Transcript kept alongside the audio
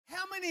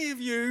many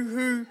of you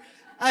who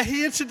are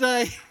here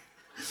today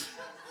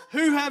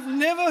who have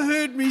never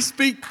heard me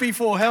speak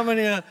before? How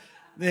many are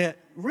there?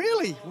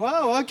 Really?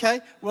 Wow, okay.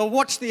 Well,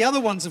 watch, the other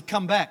ones have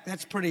come back.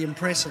 That's pretty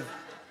impressive.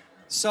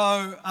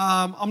 So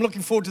I'm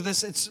looking forward to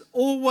this. It's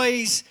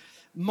always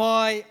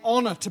my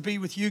honor to be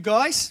with you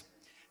guys.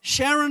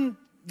 Sharon,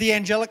 the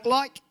angelic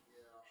like,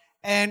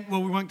 and,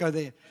 well, we won't go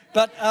there.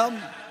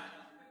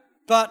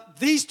 But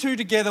these two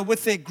together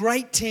with their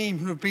great team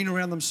who have been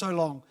around them so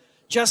long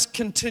just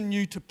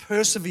continue to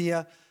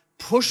persevere,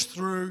 push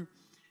through.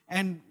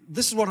 And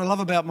this is what I love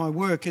about my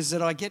work, is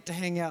that I get to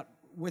hang out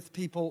with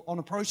people on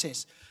a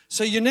process.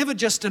 So you're never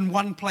just in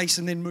one place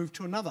and then move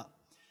to another.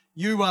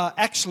 You are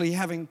actually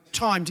having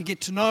time to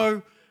get to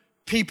know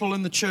people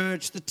in the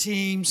church, the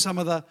team, some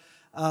of the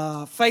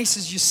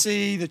faces you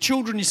see, the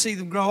children, you see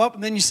them grow up,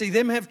 and then you see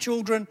them have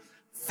children.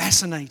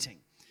 Fascinating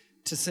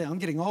to see. I'm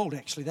getting old,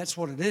 actually. That's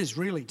what it is,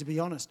 really, to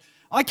be honest.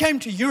 I came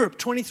to Europe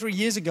 23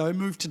 years ago,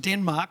 moved to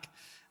Denmark,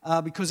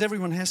 because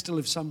everyone has to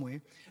live somewhere,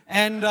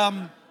 and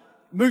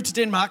moved to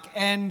Denmark,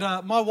 and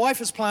my wife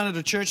has planted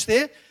a church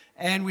there,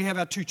 and we have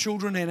our two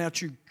children and our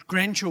two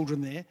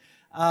grandchildren there.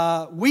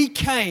 We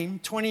came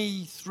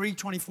 23,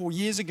 24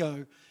 years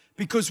ago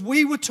because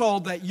we were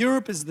told that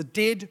Europe is the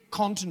dead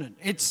continent.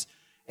 It's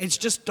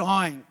just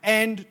dying.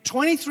 And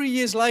 23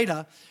 years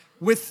later,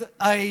 with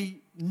a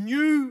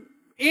new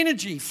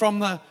energy from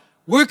the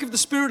work of the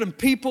Spirit and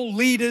people,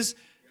 leaders,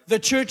 the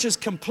church is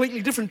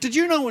completely different. Did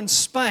you know in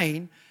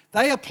Spain,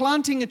 they are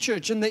planting a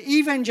church in the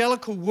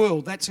evangelical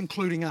world, that's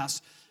including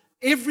us,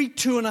 every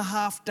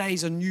 2.5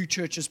 days a new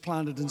church is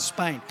planted in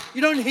Spain.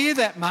 You don't hear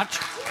that much.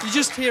 You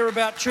just hear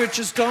about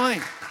churches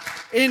dying.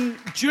 In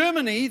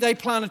Germany, they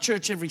plant a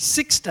church every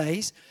 6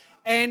 days.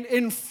 And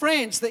in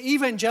France, the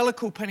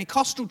evangelical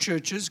Pentecostal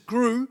churches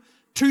grew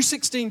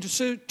 2016 to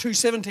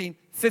 2017,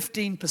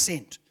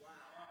 15%.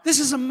 This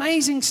is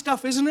amazing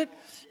stuff, isn't it?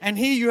 And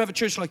here you have a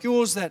church like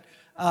yours that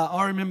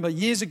I remember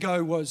years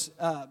ago was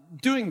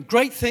doing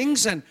great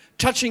things and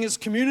touching its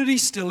community,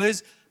 still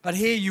is. But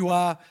here you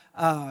are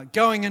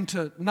going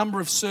into a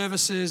number of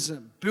services,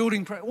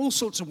 building, all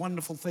sorts of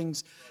wonderful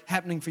things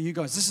happening for you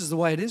guys. This is the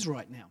way it is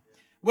right now.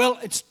 Well,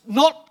 it's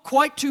not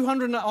quite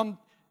 200. I'm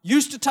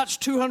used to touch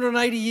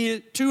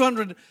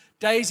 200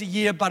 days a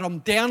year, but I'm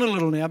down a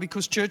little now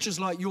because churches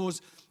like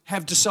yours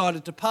have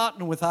decided to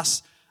partner with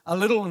us a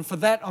little, and for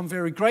that I'm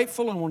very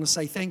grateful. I want to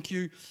say thank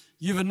you.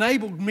 You've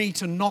enabled me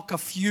to knock a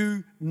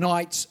few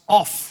nights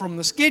off from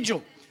the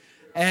schedule,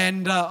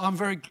 and I'm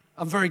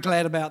very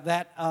glad about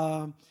that.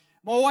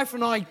 My wife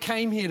and I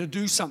came here to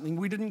do something.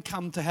 We didn't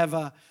come to have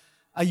a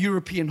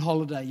European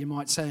holiday, you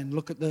might say, and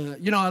look at the,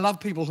 I love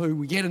people who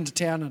we get into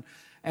town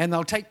and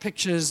they'll take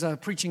pictures,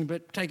 preaching a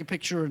bit, take a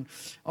picture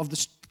of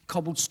the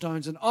cobbled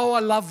stones and, I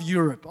love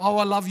Europe.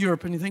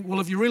 And you think, well,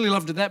 if you really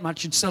loved it that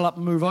much, you'd sell up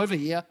and move over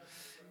here.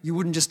 You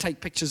wouldn't just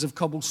take pictures of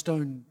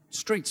cobblestone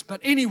streets.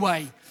 But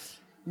anyway,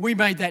 we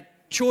made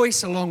that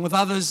choice along with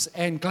others,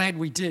 and glad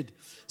we did.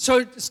 So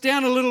it's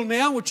down a little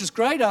now, which is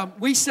great.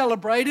 We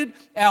celebrated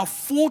our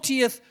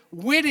 40th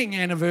wedding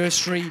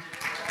anniversary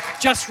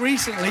just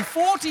recently.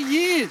 40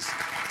 years.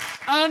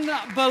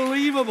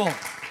 Unbelievable.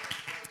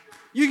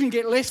 You can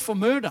get less for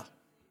murder.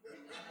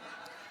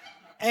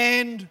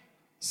 And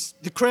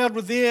the crowd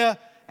were there,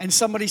 and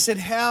somebody said,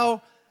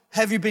 how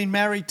have you been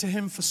married to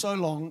him for so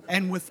long?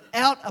 And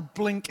without a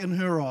blink in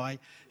her eye,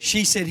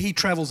 she said, he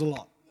travels a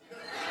lot.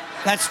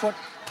 That's what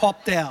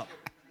popped out.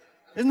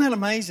 Isn't that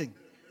amazing?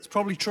 It's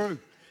probably true.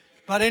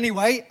 But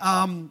anyway,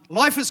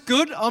 life is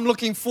good. I'm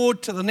looking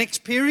forward to the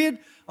next period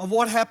of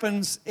what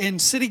happens in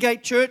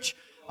Citygate Church.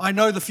 I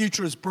know the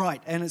future is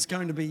bright, and it's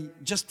going to be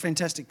just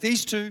fantastic.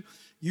 These two,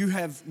 you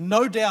have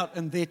no doubt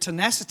in their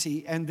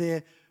tenacity and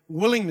their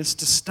willingness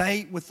to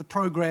stay with the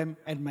program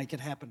and make it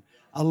happen,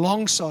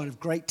 alongside a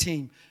great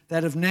team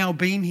that have now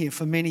been here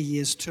for many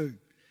years too.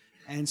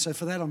 And so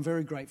for that, I'm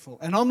very grateful.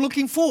 And I'm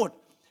looking forward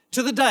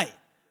to the day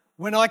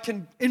when I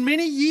can, in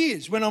many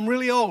years, when I'm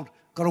really old,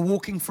 got a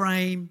walking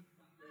frame,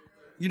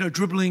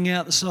 dribbling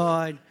out the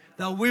side.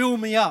 They'll wheel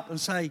me up and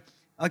say,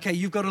 okay,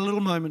 you've got a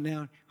little moment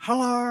now.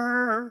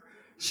 Hello,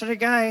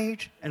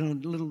 Citygate.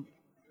 And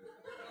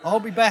I'll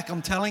be back,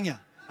 I'm telling you.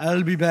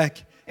 I'll be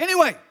back.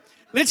 Anyway,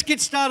 let's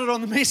get started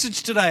on the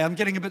message today. I'm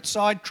getting a bit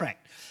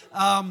sidetracked,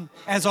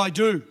 as I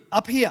do.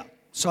 Up here,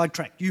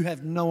 sidetracked. You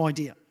have no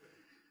idea.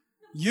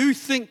 You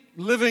think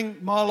living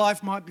my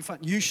life might be fun.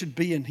 You should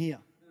be in here.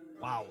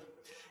 Wow.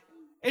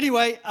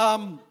 Anyway,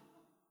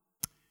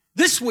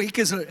 this week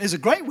is a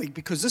great week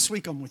because this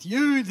week I'm with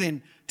you,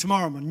 then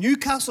tomorrow I'm in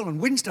Newcastle, and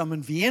Wednesday I'm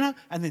in Vienna,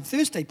 and then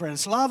Thursday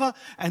Bratislava,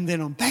 and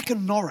then I'm back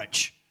in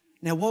Norwich.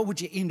 Now, why would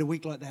you end a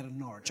week like that in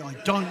Norwich? I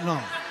don't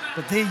know,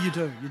 but there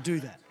you do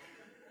that.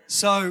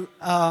 So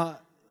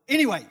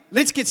anyway,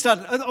 let's get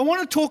started. I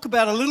want to talk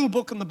about a little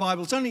book in the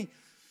Bible. It's only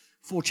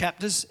 4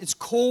 chapters. It's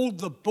called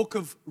the Book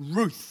of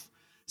Ruth.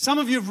 Some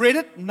of you have read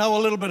it and know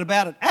a little bit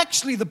about it.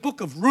 Actually, the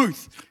Book of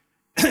Ruth,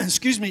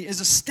 is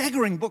a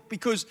staggering book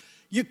because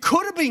you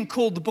could have been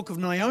called the Book of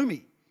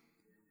Naomi,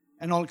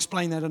 and I'll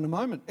explain that in a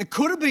moment. It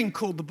could have been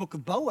called the Book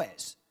of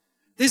Boaz.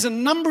 There's a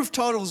number of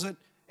titles that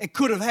it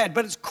could have had,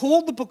 but it's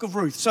called the Book of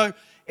Ruth. So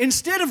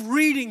instead of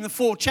reading the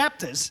 4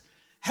 chapters,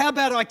 how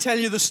about I tell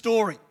you the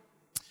story?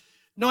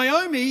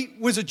 Naomi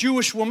was a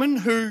Jewish woman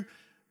who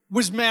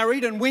was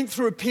married and went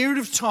through a period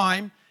of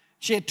time.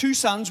 She had 2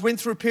 sons, went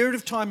through a period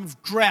of time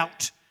of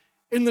drought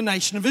in the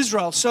nation of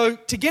Israel. So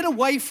to get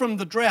away from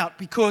the drought,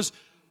 because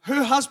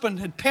her husband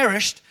had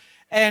perished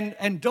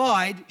and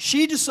died,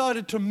 she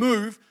decided to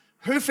move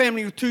her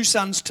family with 2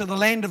 sons to the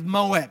land of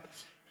Moab.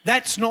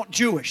 That's not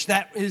Jewish.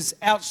 That is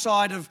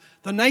outside of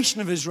the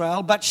nation of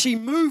Israel, but she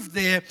moved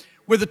there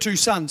with the 2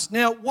 sons.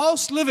 Now,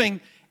 whilst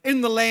living in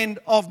the land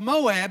of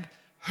Moab,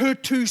 her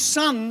 2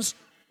 sons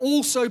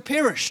also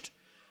perished.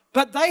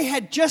 But they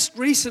had just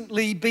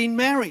recently been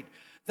married.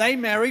 They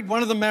married,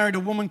 one of them married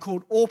a woman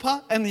called Orpah,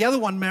 and the other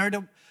one married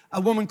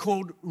a woman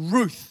called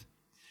Ruth.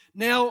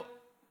 Now,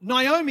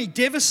 Naomi,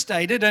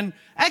 devastated, and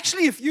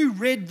actually if you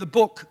read the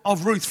book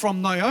of Ruth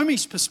from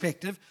Naomi's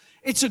perspective,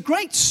 it's a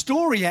great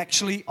story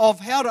actually of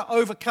how to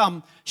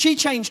overcome. She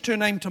changed her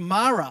name to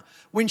Mara.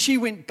 When she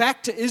went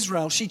back to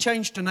Israel, she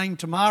changed her name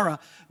to Mara,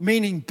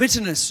 meaning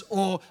bitterness,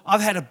 or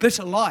I've had a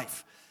bitter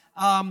life.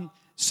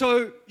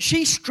 So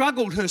she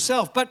struggled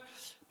herself,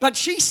 but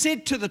she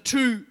said to the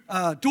 2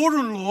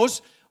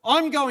 daughter-in-laws,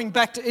 I'm going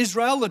back to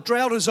Israel, the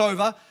drought is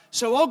over,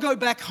 so I'll go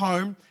back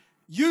home.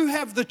 You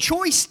have the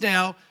choice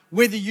now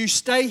whether you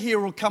stay here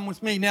or come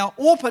with me. Now,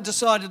 Orpah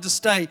decided to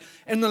stay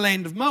in the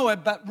land of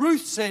Moab, but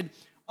Ruth said,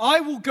 I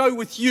will go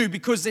with you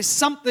because there's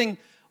something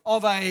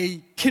of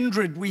a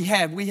kindred we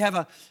have. We have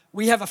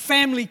a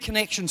family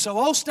connection, so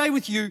I'll stay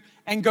with you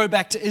and go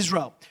back to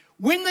Israel.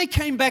 When they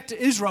came back to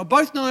Israel,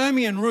 both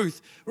Naomi and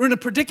Ruth were in a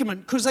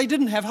predicament because they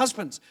didn't have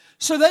husbands.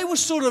 So they were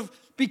sort of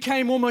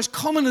became almost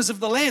commoners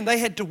of the land. They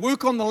had to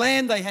work on the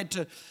land, they had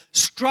to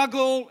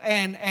struggle,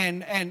 and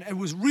it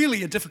was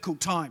really a difficult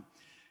time.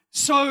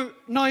 So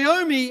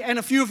Naomi and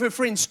a few of her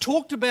friends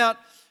talked about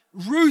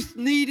Ruth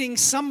needing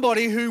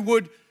somebody who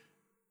would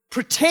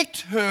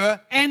protect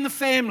her and the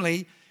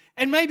family,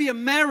 and maybe a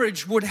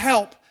marriage would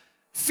help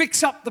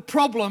fix up the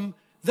problem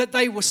that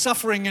they were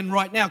suffering in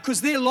right now, because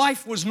their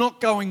life was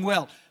not going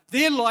well.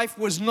 Their life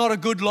was not a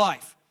good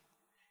life.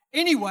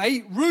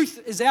 Anyway,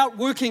 Ruth is out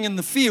working in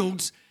the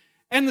fields,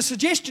 and the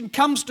suggestion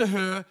comes to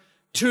her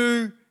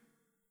to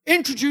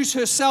introduce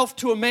herself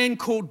to a man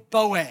called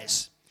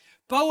Boaz.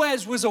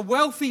 Boaz was a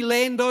wealthy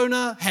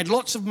landowner, had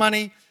lots of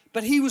money,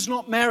 but he was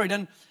not married.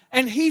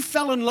 And he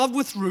fell in love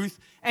with Ruth,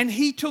 and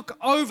he took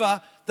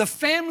over the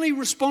family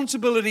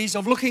responsibilities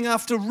of looking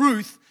after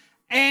Ruth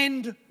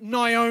and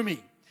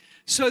Naomi.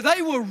 So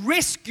they were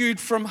rescued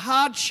from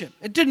hardship.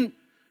 They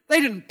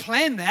didn't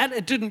plan that.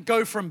 It didn't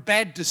go from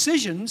bad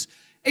decisions.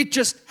 It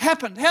just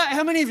happened.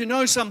 How many of you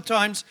know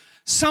sometimes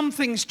some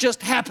things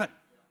just happen?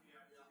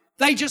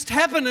 They just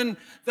happen, and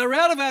they're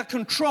out of our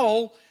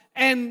control,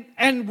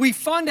 and we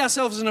find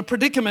ourselves in a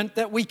predicament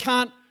that we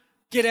can't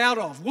get out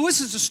of. Well,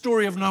 this is the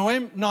story of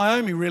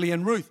Naomi, really,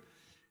 and Ruth.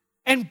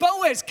 And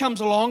Boaz comes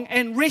along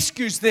and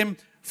rescues them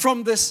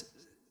from this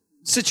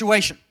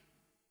situation.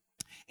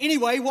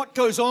 Anyway, what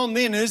goes on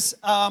then is,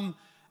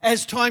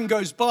 as time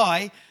goes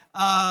by,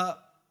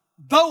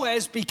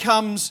 Boaz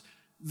becomes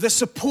the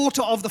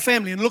supporter of the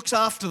family and looks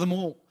after them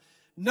all.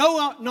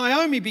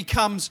 Naomi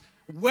becomes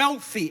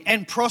wealthy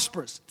and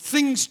prosperous.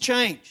 Things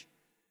change.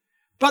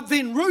 But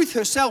then Ruth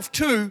herself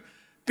too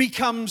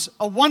becomes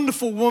a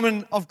wonderful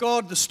woman of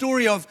God. The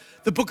story of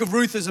the book of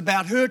Ruth is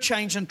about her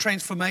change and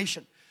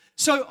transformation.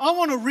 So I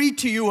want to read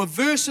to you a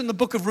verse in the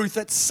book of Ruth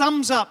that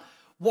sums up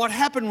what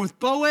happened with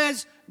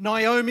Boaz,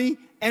 Naomi,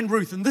 and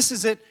Ruth. And this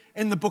is it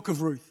in the book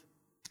of Ruth.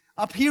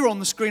 Up here on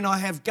the screen I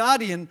have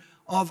guardian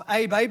of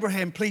Abe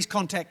Abraham, please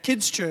contact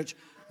Kids Church.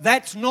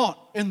 That's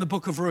not in the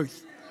book of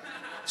Ruth.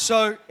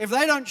 So if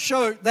they don't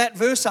show that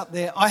verse up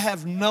there, I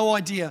have no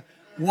idea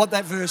what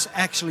that verse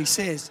actually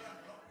says.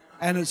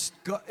 And is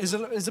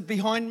it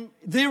behind?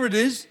 There it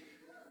is.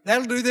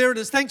 That'll do. There it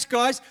is. Thanks,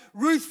 guys.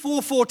 Ruth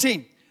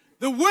 4:14.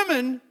 The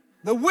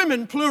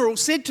women, plural,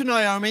 said to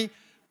Naomi,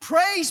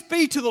 "Praise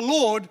be to the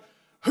Lord,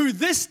 who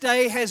this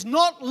day has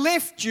not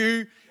left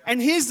you,"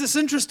 and here's this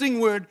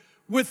interesting word,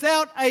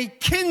 "without a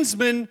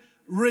kinsman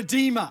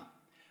redeemer.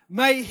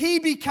 May he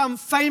become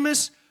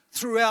famous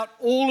throughout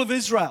all of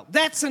Israel."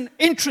 That's an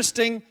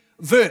interesting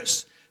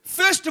verse.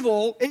 First of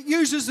all, it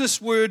uses this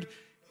word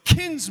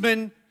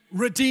kinsman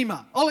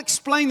redeemer. I'll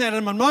explain that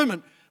in a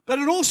moment. But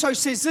it also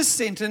says this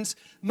sentence,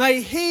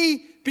 "May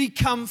he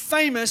become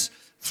famous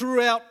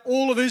throughout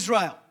all of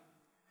Israel."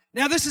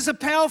 Now, this is a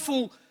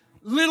powerful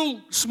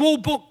little small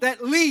book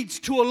that leads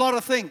to a lot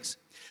of things.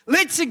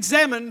 Let's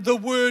examine the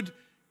word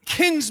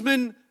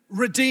kinsman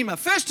redeemer.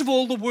 First of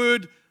all, the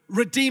word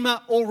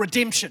redeemer or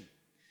redemption.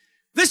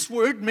 This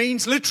word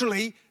means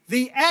literally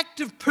the act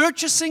of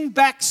purchasing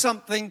back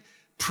something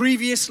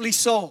previously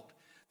sold.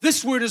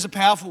 This word is a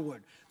powerful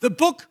word.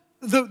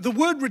 The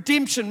word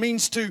redemption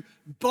means to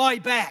buy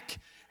back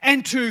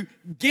and to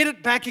get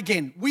it back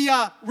again. We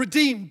are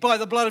redeemed by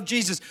the blood of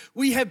Jesus.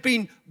 We have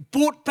been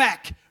bought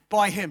back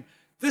by him.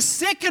 The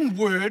second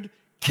word,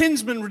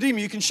 kinsman redeemer,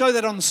 you can show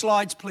that on the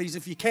slides, please,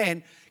 if you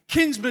can.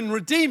 kinsman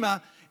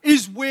redeemer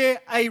is where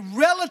a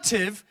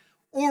relative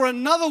or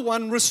another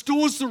one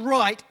restores the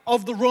right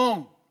of the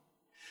wrong.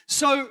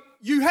 So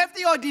you have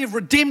the idea of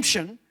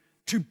redemption,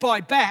 to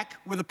buy back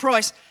with a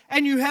price,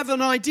 and you have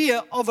an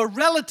idea of a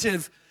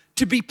relative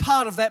to be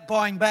part of that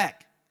buying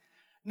back.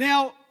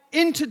 Now,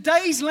 in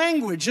today's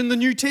language in the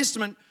New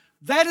Testament,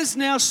 that is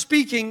now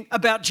speaking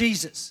about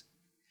Jesus.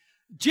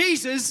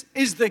 Jesus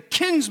is the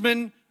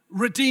kinsman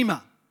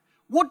redeemer.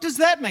 What does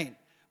that mean?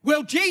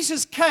 Well,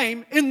 Jesus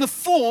came in the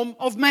form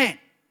of man.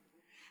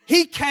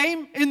 He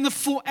came in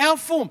our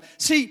form.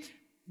 See,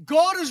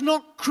 God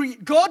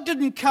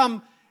didn't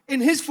come in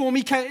his form.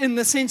 He came in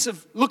the sense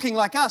of looking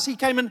like us. He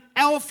came in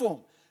our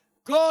form.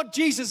 God,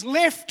 Jesus,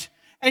 left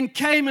and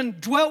came and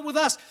dwelt with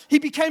us. He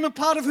became a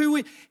part of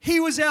he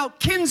was our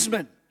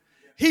kinsman.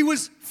 He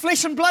was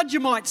flesh and blood, you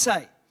might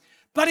say.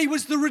 But he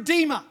was the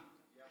redeemer.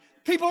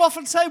 People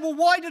often say, well,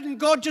 why didn't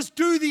God just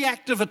do the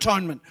act of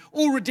atonement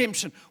or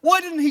redemption?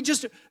 Why didn't he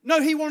just...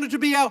 No, he wanted to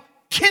be our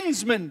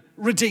kinsman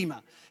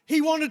redeemer. He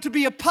wanted to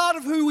be a part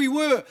of who we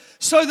were,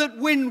 so that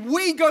when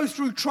we go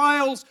through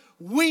trials,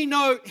 we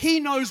know he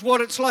knows what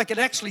it's like. It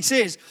actually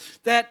says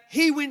that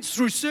he went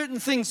through certain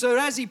things, so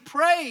as he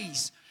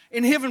prays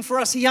in heaven for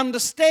us, he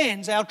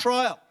understands our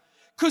trial,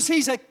 because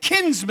he's a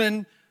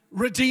kinsman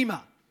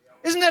redeemer.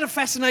 Isn't that a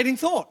fascinating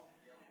thought?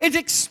 It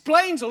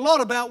explains a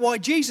lot about why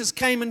Jesus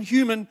came in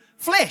human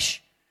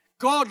flesh.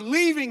 God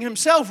leaving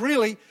himself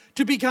really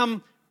to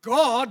become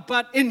God,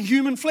 but in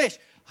human flesh.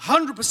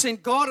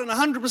 100% God and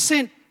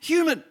 100%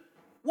 human.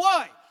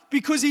 Why?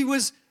 Because he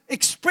was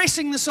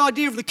expressing this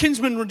idea of the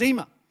kinsman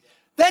redeemer.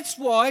 That's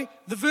why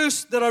the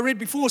verse that I read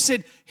before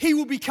said, he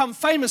will become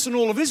famous in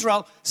all of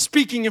Israel,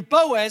 speaking of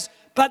Boaz,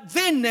 but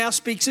then now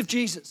speaks of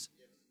Jesus.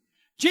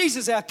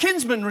 Jesus, our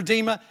kinsman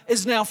redeemer,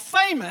 is now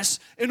famous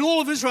in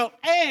all of Israel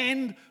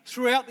and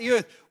throughout the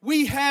earth.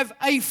 We have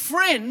a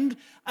friend,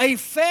 a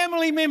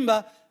family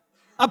member,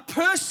 a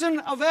person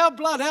of our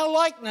blood, our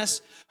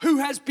likeness, who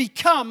has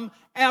become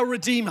our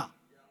redeemer.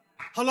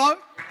 Hello?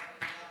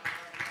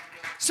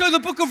 So the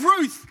book of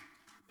Ruth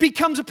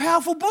becomes a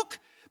powerful book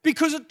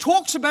because it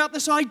talks about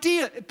this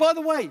idea. By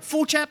the way,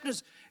 4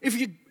 chapters. If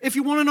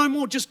you want to know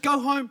more, just go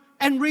home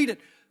and read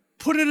it.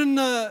 Put it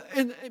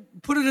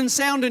in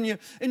sound in your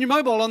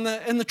mobile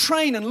in the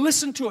train and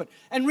listen to it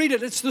and read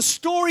it. It's the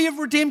story of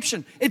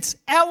redemption. It's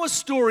our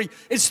story.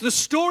 It's the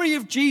story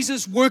of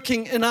Jesus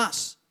working in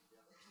us.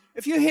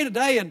 If you're here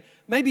today and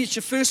maybe it's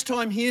your first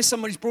time here,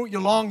 somebody's brought you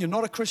along, you're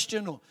not a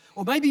Christian, or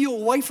maybe you're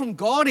away from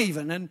God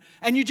even,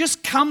 and you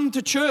just come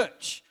to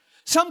church.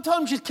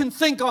 Sometimes you can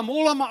think, I'm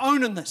all on my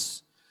own in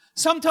this.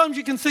 Sometimes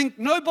you can think,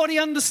 nobody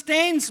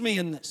understands me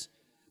in this.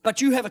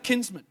 But you have a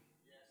kinsman.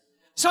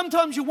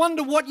 Sometimes you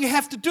wonder what you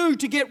have to do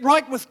to get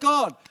right with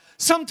God.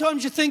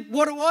 Sometimes you think,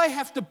 what do I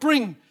have to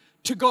bring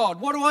to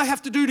God? What do I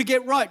have to do to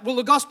get right? Well,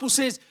 the gospel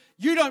says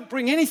you don't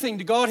bring anything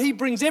to God. He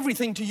brings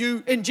everything to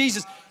you in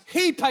Jesus.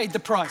 He paid the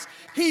price.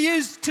 He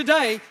is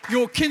today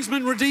your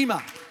kinsman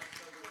redeemer.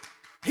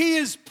 He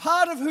is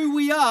part of who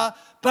we are,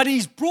 but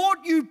he's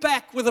brought you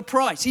back with a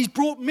price. He's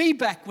brought me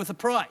back with a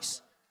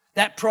price.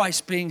 That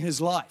price being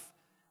his life.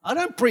 I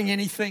don't bring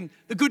anything.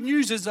 The good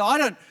news is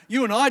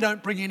you and I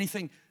don't bring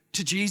anything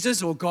to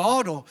Jesus or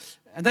God,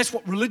 and that's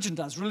what religion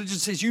does. Religion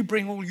says you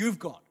bring all you've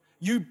got.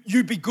 You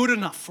be good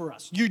enough for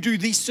us. You do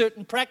these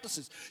certain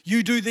practices.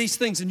 You do these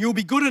things and you'll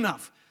be good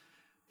enough.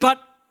 But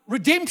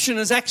redemption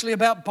is actually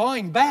about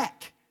buying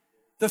back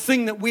the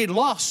thing that we'd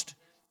lost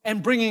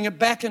and bringing it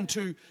back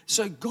into,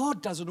 so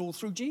God does it all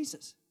through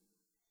Jesus.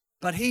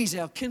 But he's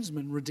our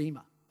kinsman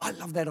redeemer. I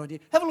love that idea.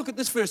 Have a look at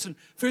this verse in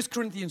 1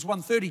 Corinthians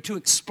 1:30 to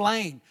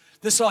explain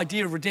this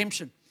idea of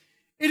redemption.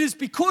 It is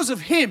because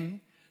of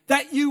him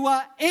that you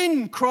are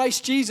in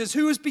Christ Jesus,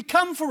 who has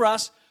become for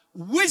us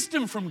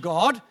wisdom from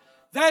God,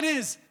 that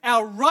is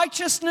our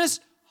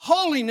righteousness,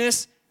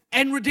 holiness,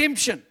 and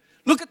redemption.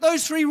 Look at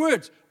those 3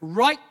 words,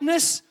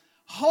 rightness,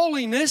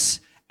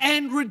 holiness,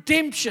 and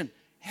redemption.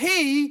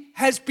 He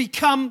has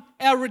become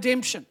our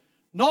redemption,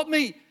 not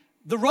me.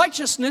 The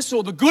righteousness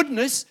or the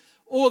goodness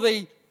or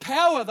the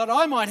power that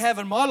I might have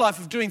in my life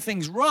of doing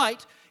things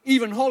right,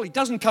 even holy,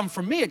 doesn't come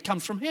from me, it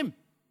comes from him.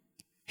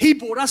 He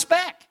brought us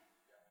back.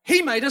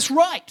 He made us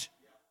right.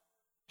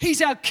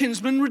 He's our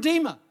kinsman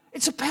redeemer.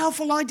 It's a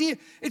powerful idea.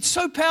 It's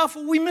so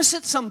powerful we miss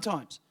it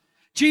sometimes.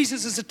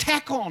 Jesus is a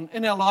tack-on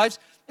in our lives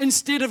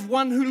instead of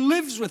one who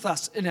lives with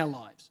us in our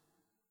lives.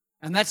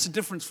 And that's the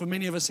difference for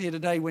many of us here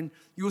today when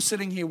you're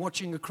sitting here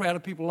watching a crowd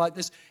of people like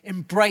this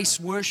embrace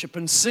worship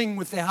and sing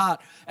with their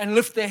heart and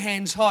lift their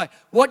hands high.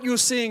 What you're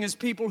seeing is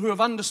people who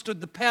have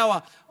understood the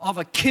power of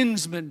a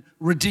kinsman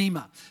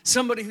redeemer,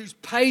 somebody who's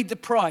paid the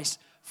price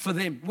for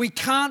them. We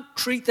can't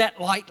treat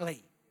that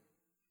lightly.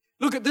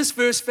 Look at this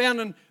verse found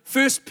in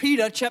 1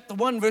 Peter chapter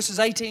 1, verses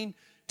 18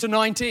 to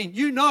 19.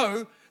 You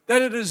know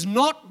that it is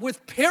not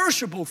with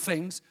perishable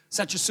things,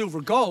 such as silver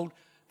or gold,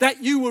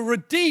 that you were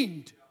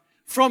redeemed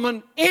from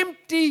an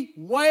empty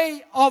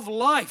way of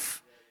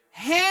life,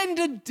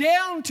 handed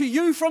down to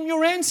you from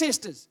your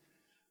ancestors,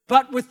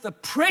 but with the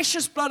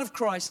precious blood of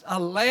Christ, a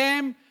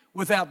lamb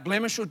without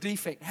blemish or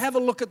defect. Have a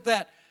look at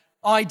that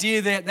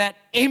idea there, that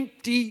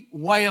empty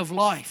way of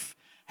life.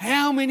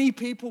 How many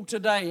people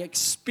today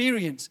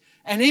experience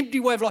an empty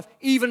way of life,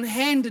 even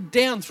handed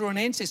down through an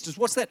ancestors?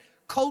 What's that?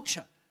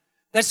 Culture.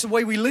 That's the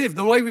way we live,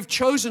 the way we've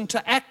chosen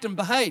to act and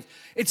behave.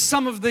 It's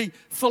some of the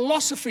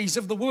philosophies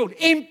of the world,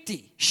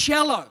 empty,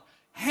 shallow,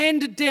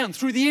 handed down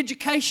through the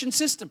education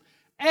system.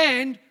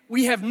 And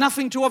we have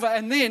nothing to offer.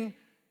 And then,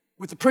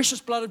 with the precious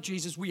blood of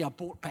Jesus, we are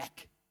bought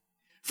back.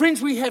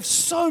 Friends, we have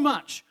so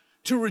much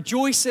to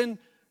rejoice in,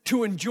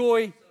 to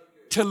enjoy,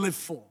 to live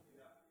for.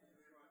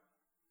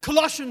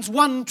 Colossians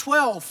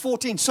 1:12,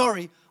 14.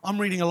 Sorry,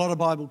 I'm reading a lot of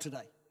Bible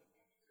today.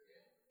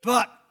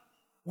 But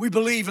we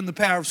believe in the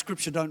power of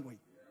Scripture, don't we?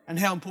 And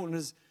how important it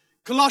is.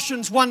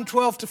 Colossians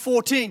 1:12 to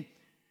 14.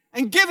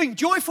 And giving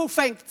joyful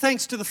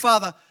thanks to the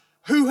Father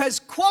who has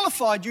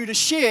qualified you to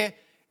share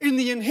in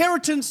the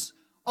inheritance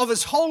of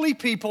His holy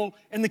people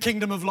in the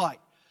kingdom of light.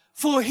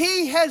 For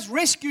He has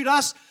rescued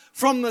us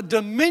from the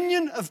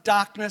dominion of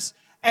darkness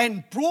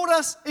and brought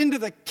us into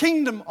the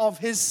kingdom of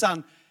His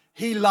Son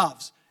He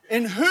loves,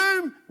 in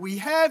whom we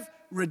have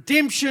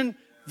redemption,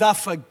 the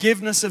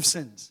forgiveness of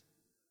sins.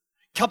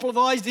 Couple of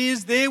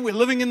ideas there. We're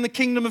living in the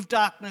kingdom of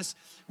darkness.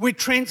 We're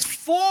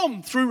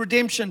transformed through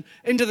redemption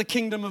into the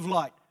kingdom of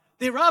light.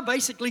 There are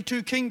basically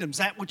two kingdoms,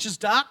 that which is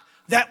dark,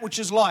 that which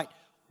is light.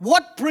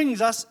 What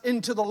brings us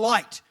into the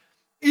light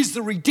is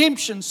the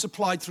redemption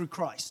supplied through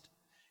Christ.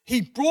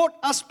 He brought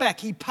us back.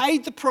 He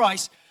paid the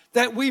price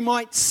that we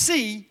might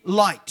see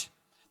light,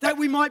 that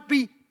we might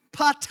be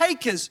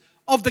partakers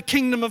of the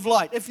kingdom of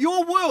light. If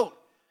your world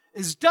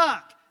is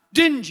dark,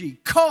 dingy,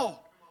 cold,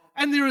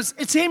 and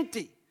it's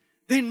empty,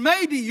 then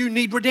maybe you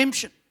need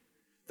redemption.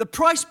 The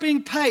price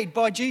being paid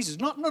by Jesus,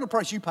 not a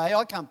price you pay,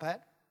 I can't pay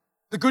it.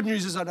 The good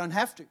news is I don't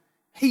have to.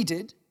 He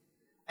did.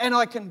 And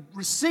I can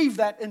receive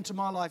that into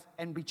my life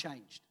and be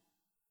changed.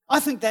 I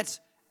think that's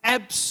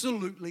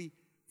absolutely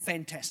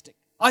fantastic.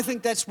 I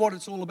think that's what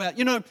it's all about.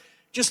 You know,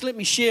 just let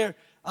me share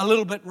a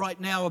little bit right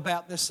now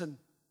about this, and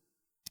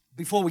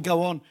before we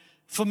go on.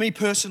 For me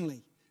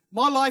personally,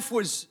 my life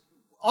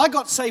I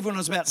got saved when I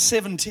was about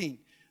 17.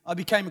 I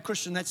became a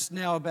Christian. That's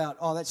now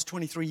that's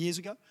 23 years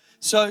ago.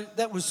 So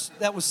that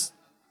was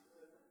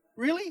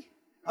really?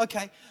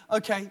 Okay,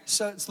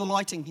 so it's the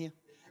lighting here.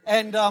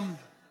 And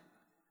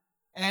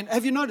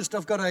have you noticed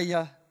I've got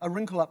a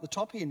wrinkle up the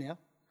top here now?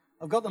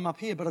 I've got them up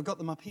here, but I've got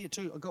them up here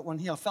too. I've got one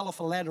here. I fell off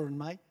a ladder in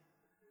May.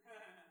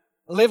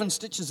 11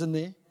 stitches in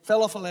there.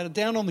 Fell off a ladder,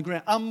 down on the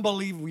ground.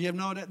 Unbelievable. You have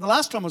no idea. The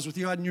last time I was with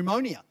you, I had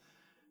pneumonia.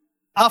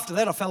 After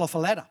that, I fell off a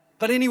ladder.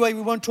 But anyway,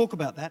 we won't talk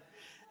about that.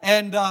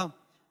 And I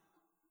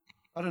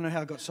don't know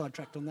how I got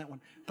sidetracked on that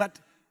one. But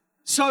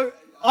so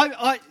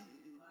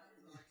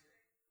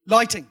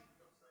lighting.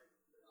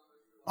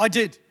 I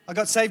did. I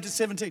got saved at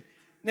 17.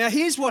 Now,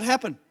 here's what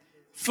happened.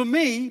 For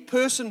me,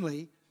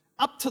 personally,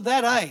 up to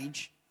that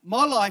age,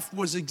 my life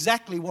was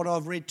exactly what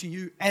I've read to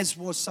you, as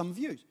was some of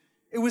you.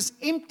 It was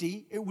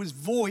empty. It was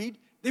void.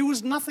 There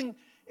was nothing.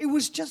 It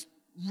was just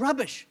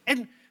rubbish.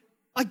 And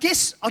I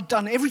guess I'd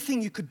done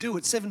everything you could do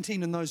at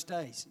 17 in those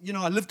days. You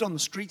know, I lived on the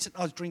streets.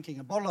 I was drinking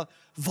a bottle of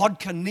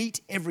vodka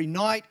neat every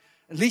night,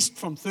 at least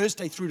from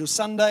Thursday through to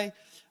Sunday.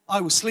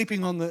 I was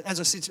sleeping as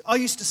I said, I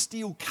used to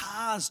steal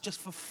cars just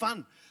for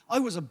fun. I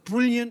was a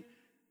brilliant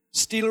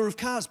stealer of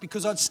cars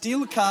because I'd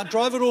steal a car,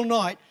 drive it all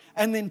night,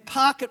 and then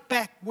park it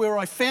back where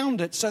I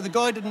found it so the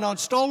guy didn't know I'd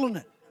stolen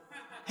it.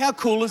 How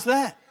cool is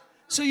that?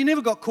 So you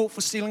never got caught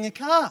for stealing a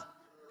car.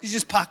 You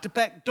just parked it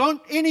back.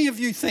 Don't any of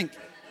you think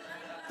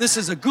this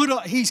is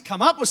he's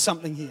come up with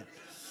something here.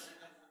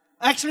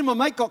 Actually, my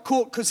mate got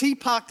caught because he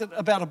parked it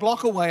about a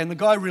block away and the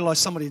guy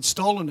realised somebody had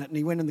stolen it and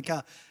he went in the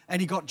car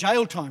and he got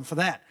jail time for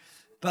that.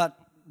 But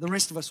the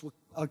rest of us were,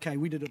 okay,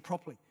 we did it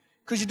properly.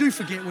 Because you do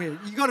forget you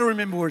got to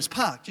remember where it's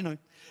parked, you know.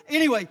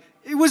 Anyway,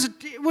 it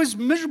was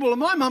miserable. And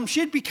my mum,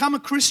 she'd become a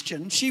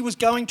Christian. She was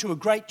going to a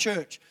great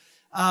church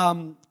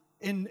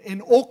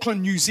in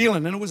Auckland, New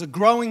Zealand, and it was a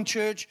growing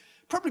church,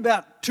 probably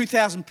about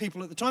 2,000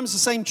 people at the time. It's the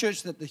same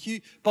church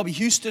that Bobby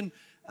Houston,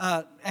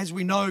 as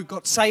we know,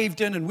 got saved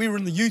in, and we were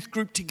in the youth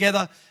group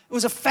together. It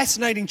was a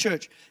fascinating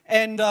church.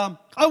 And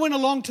I went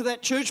along to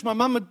that church. My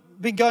mum had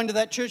been going to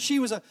that church. She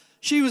was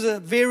a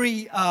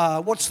very,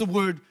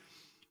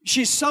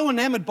 she's so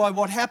enamored by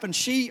what happened.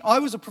 I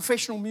was a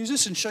professional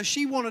musician, so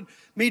she wanted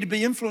me to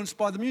be influenced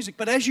by the music.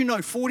 But as you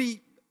know,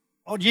 40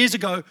 odd years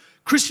ago,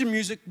 Christian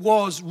music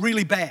was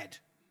really bad.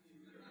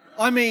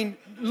 I mean,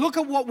 look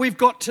at what we've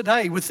got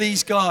today with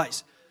these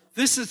guys.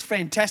 This is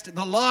fantastic.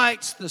 The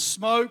lights, the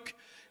smoke,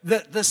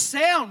 the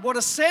sound. What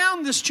a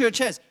sound this church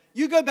has.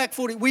 You go back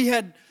 40, we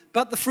had,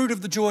 but the fruit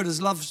of the joy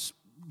is love,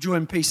 joy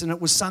and peace, and it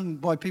was sung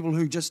by people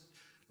who just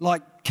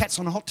like cats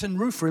on a hot tin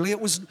roof, really. It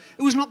was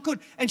not good.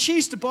 And she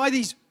used to buy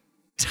these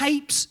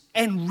tapes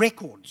and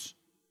records,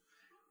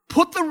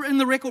 put them in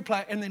the record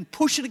player, and then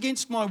push it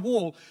against my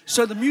wall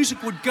so the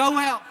music would go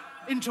out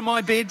into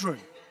my bedroom.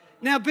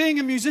 Now, being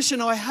a musician,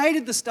 I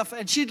hated the stuff,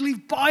 and she'd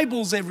leave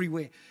Bibles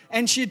everywhere,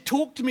 and she'd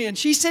talk to me, and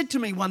she said to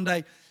me one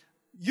day,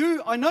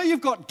 I know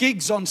you've got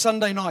gigs on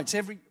Sunday nights,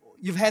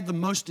 you've had them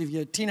most of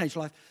your teenage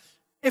life.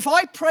 If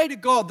I pray to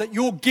God that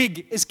your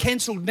gig is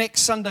cancelled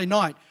next Sunday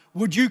night,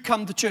 would you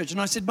come to church?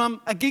 And I said,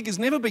 Mum, a gig has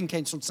never been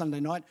cancelled Sunday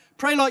night.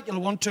 Pray like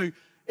you'll want to.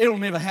 It'll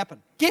never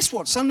happen. Guess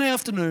what? Sunday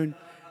afternoon,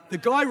 the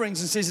guy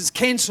rings and says it's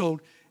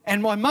cancelled.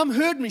 And my mum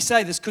heard me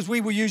say this because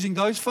we were using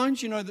those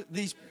phones, you know,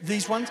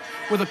 these ones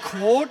with a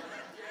cord.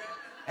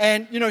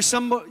 And, you know,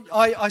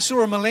 I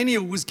saw a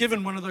millennial was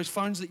given one of those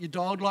phones that you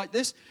dialed like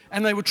this,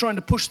 and they were trying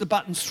to push the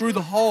buttons through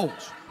the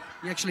holes.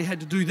 You actually had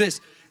to do this.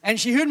 And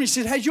she heard me,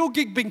 said, has your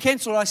gig been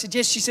cancelled? I said,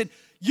 yes. She said,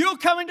 you're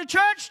coming to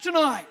church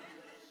tonight.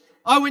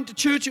 I went to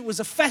church. It was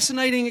a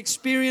fascinating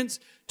experience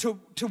to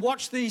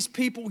watch these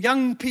people,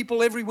 young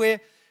people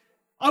everywhere.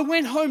 I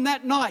went home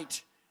that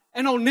night,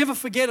 and I'll never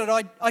forget it.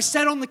 I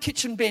sat on the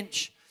kitchen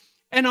bench,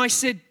 and I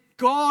said,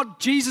 God,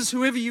 Jesus,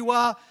 whoever you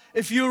are,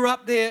 if you're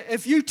up there,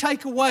 if you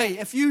take away,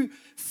 if you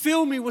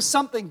fill me with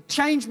something,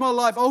 change my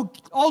life,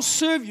 I'll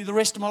serve you the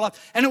rest of my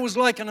life. And it was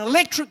like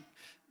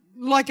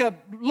like a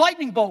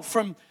lightning bolt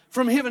from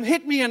heaven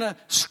hit me, and a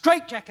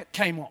straitjacket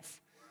came off.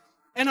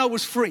 And I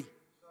was free.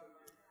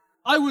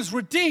 I was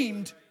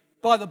redeemed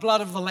by the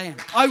blood of the Lamb.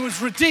 I was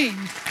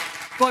redeemed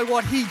by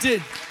what he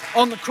did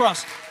on the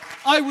cross.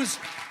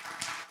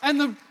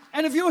 And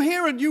if you're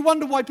here and you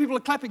wonder why people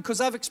are clapping, because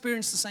I've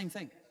experienced the same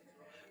thing.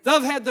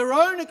 They've had their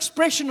own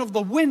expression of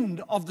the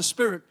wind of the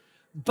Spirit,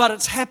 but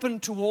it's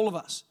happened to all of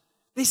us.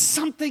 There's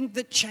something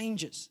that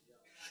changes.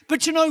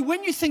 But you know,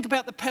 when you think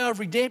about the power of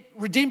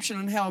redemption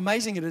and how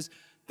amazing it is,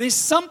 there's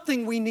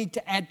something we need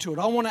to add to it.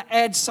 I want to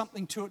add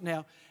something to it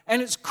now,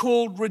 and it's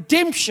called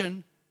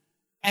redemption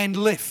and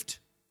lift.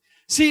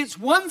 See, it's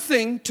one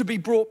thing to be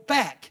brought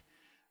back,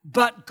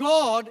 but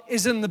God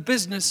is in the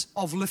business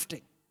of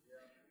lifting.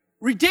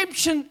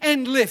 Redemption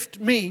and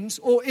lift means,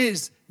 or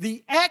is,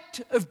 the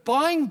act of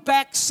buying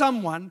back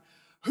someone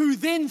who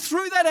then,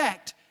 through that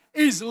act,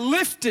 is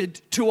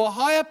lifted to a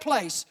higher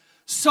place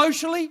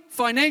socially,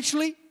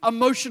 financially,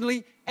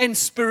 emotionally, and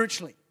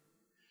spiritually.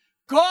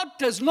 God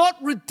does not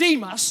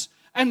redeem us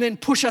and then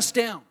push us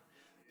down.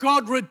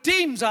 God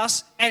redeems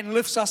us and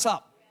lifts us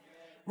up.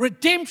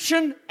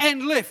 Redemption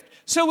and lift.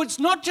 So it's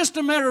not just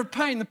a matter of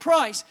paying the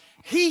price.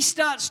 He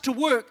starts to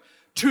work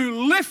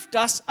to lift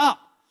us up.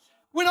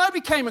 When I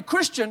became a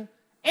Christian,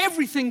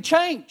 everything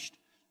changed.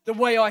 The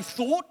way I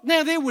thought.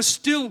 Now, there was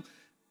still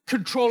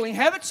controlling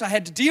habits I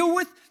had to deal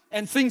with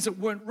and things that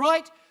weren't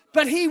right,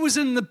 but he was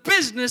in the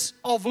business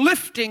of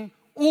lifting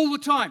all the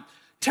time,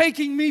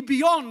 taking me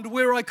beyond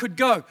where I could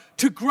go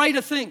to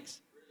greater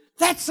things.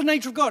 That's the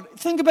nature of God.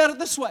 Think about it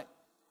this way.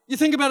 You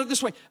think about it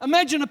this way.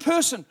 Imagine a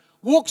person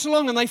walks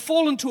along and they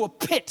fall into a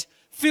pit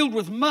filled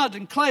with mud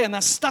and clay, and they're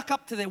stuck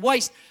up to their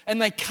waist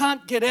and they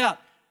can't get out.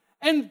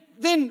 And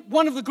then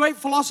one of the great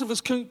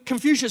philosophers,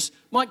 Confucius,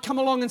 might come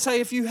along and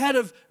say, if you had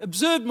have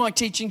observed my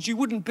teachings, you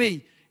wouldn't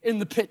be in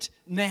the pit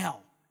now.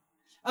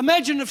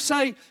 Imagine if,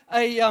 say,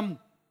 a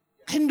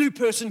Hindu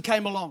person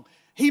came along.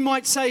 He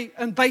might say,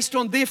 and based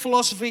on their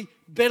philosophy,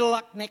 better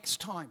luck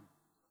next time.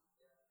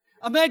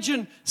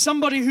 Imagine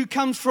somebody who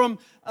comes from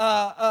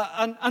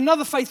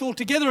another faith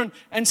altogether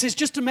and says,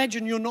 just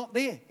imagine you're not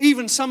there.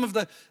 Even some of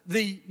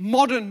the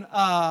modern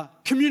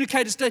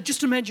communicators today,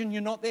 just imagine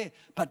you're not there.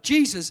 But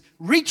Jesus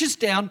reaches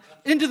down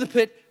into the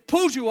pit,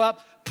 pulls you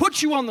up,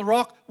 puts you on the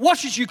rock,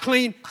 washes you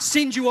clean,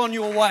 sends you on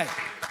your way.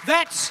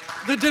 That's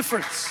the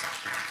difference.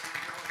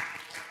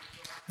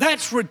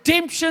 That's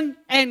redemption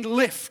and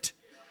lift.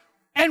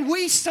 And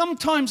we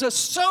sometimes are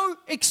so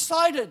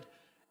excited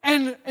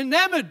and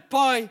enamored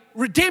by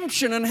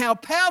redemption and how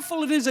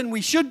powerful it is, and we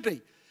should be.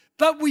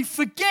 But we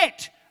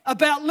forget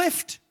about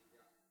lift.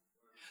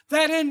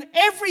 That in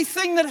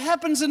everything that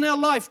happens in our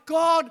life,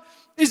 God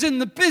is in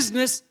the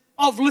business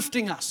of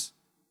lifting us.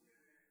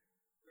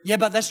 Yeah,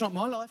 but that's not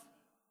my life.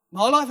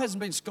 My life hasn't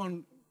been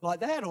gone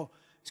like that, or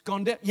it's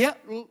gone down. Yeah,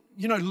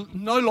 you know,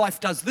 no life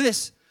does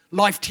this.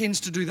 Life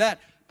tends to do that.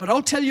 But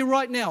I'll tell you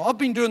right now, I've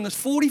been doing this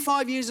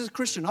 45 years as a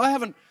Christian. I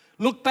haven't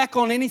looked back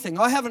on anything.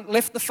 I haven't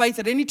left the faith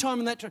at any time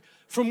in that time.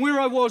 From where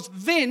I was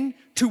then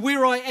to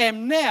where I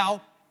am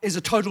now is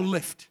a total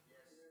lift.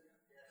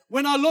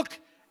 When I look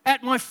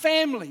at my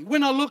family,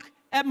 when I look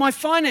at my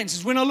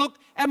finances, when I look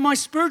at my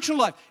spiritual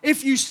life,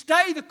 if you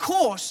stay the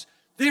course,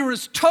 there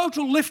is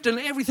total lift in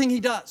everything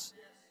he does.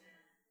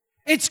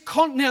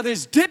 Now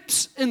there's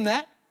dips in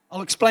that.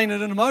 I'll explain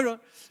it in a moment.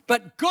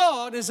 But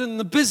God is in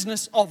the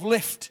business of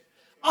lift.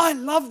 I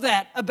love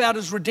that about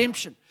his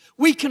redemption.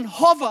 We can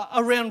hover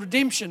around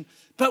redemption,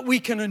 but we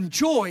can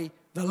enjoy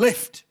the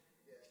lift.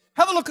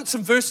 Have a look at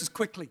some verses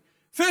quickly.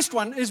 First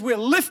one is we're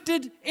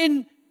lifted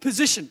in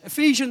position.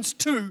 Ephesians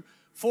 2,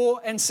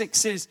 4 and 6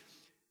 says,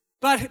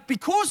 but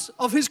because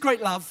of his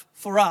great love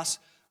for us,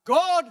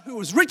 God, who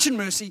was rich in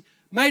mercy,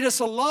 made us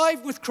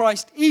alive with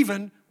Christ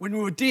even when we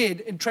were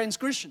dead in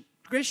transgressions.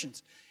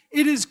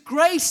 It is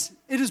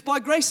by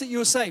grace that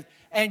you are saved.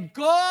 And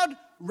God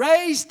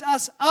raised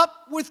us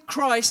up with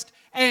Christ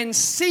and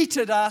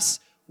seated us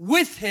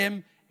with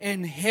him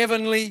in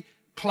heavenly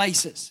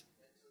places.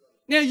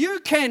 Now, you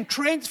can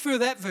transfer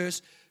that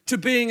verse to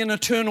being an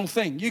eternal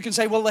thing. You can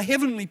say, well, the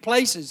heavenly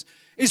places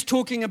is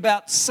talking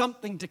about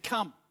something to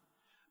come.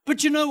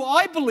 But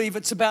I believe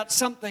it's about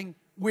something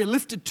we're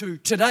lifted to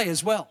today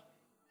as well.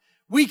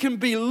 We can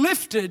be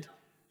lifted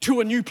to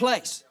a new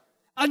place,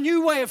 a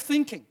new way of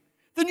thinking.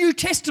 The New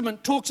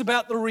Testament talks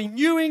about the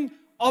renewing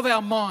of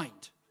our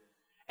mind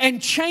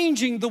and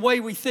changing the way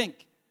we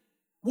think.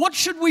 What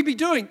should we be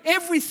doing?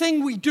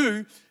 Everything we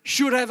do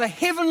should have a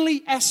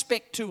heavenly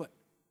aspect to it.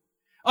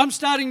 I'm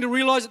starting to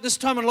realize at this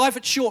time in life,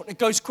 it's short, it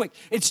goes quick.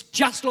 It's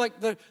just like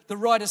the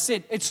writer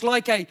said, it's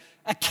like a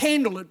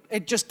candle.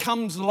 It just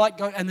comes, the light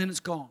goes, and then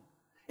it's gone.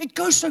 It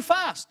goes so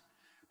fast.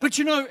 But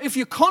if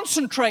you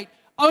concentrate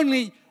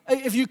only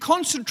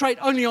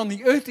on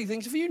the earthly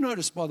things, if you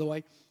notice, by the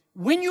way,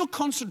 when you're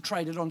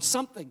concentrated on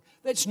something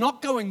that's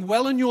not going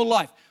well in your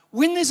life,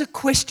 when there's a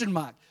question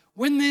mark,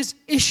 when there's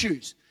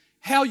issues,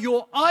 how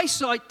your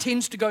eyesight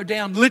tends to go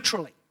down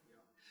literally.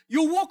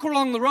 You'll walk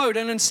along the road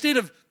and instead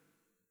of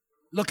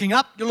looking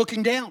up, you're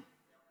looking down.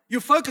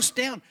 You're focused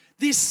down.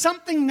 There's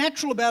something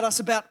natural about us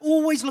about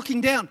always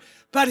looking down.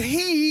 But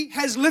He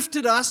has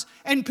lifted us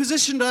and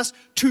positioned us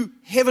to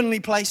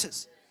heavenly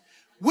places.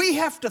 We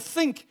have to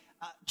think,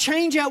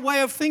 change our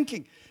way of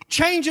thinking.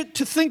 Change it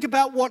to think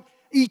about what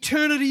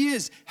eternity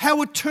is,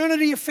 how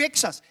eternity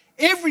affects us.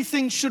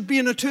 Everything should be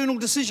an eternal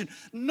decision,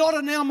 not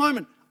a now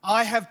moment.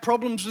 I have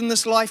problems in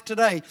this life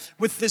today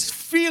with this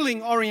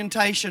feeling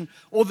orientation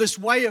or this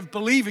way of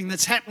believing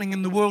that's happening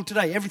in the world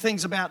today.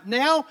 Everything's about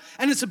now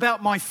and it's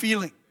about my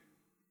feeling.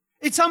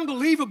 It's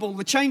unbelievable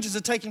the changes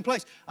are taking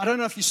place. I don't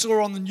know if you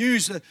saw on the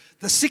news the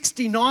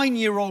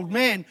 69-year-old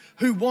man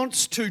who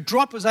wants to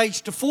drop his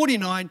age to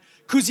 49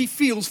 because he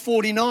feels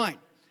 49.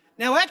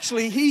 Now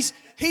actually he's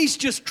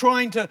just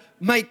trying to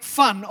make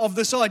fun of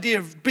this idea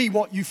of be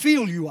what you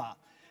feel you are.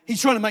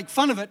 He's trying to make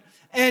fun of it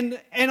and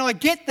I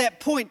get that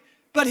point.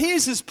 But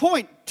here's his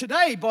point.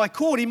 Today, by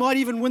court, he might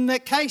even win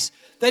that case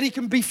that he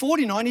can be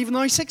 49 even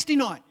though he's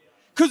 69.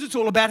 Because it's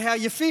all about how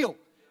you feel.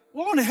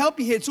 Well, I want to help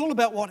you here. It's all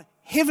about what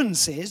heaven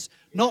says,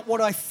 not what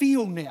I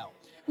feel now.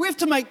 We have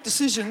to make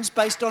decisions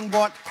based on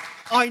what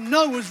I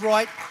know is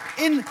right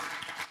in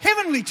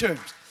heavenly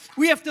terms.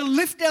 We have to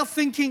lift our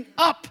thinking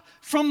up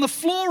from the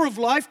floor of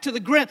life to the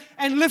ground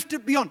and lift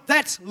it beyond.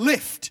 That's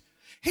lift.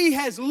 He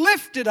has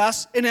lifted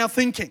us in our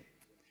thinking.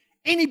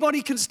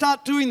 Anybody can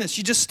start doing this.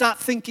 You just start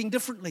thinking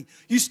differently.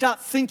 You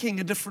start thinking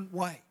a different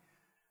way.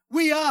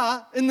 We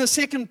are, in the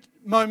second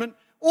moment,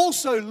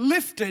 also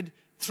lifted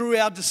through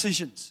our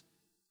decisions.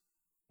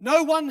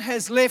 No one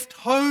has left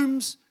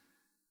homes,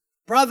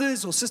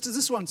 brothers or sisters.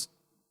 This one's,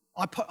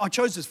 I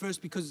chose this verse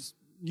because it's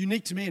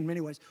unique to me in many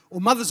ways.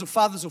 Or mothers or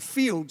fathers or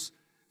fields,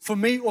 for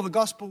me or the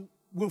gospel,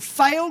 will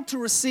fail to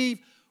receive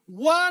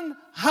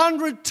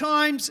 100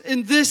 times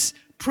in this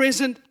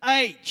present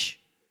age.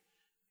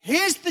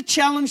 Here's the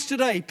challenge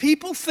today.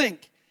 People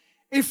think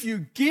if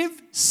you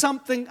give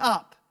something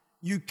up,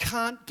 you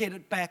can't get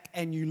it back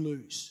and you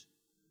lose.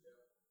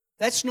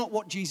 That's not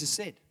what Jesus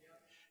said.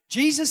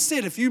 Jesus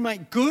said if you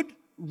make good,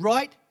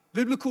 right,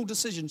 biblical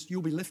decisions,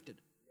 you'll be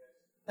lifted.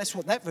 That's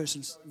what that verse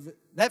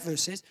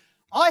says.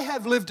 I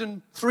have lived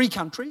in 3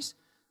 countries,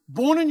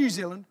 born in New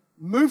Zealand,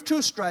 moved to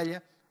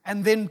Australia,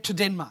 and then to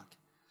Denmark.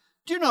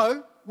 Do you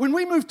know, when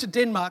we moved to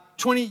Denmark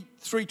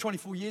 23,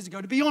 24 years ago,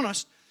 to be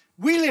honest,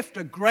 we left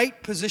a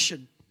great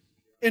position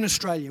in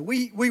Australia.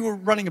 We were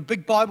running a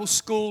big Bible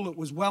school. It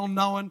was well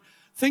known.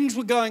 Things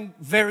were going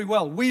very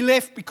well. We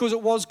left because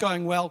it was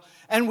going well,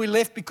 and we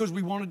left because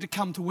we wanted to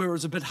come to where it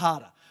was a bit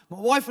harder. My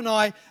wife and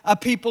I are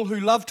people who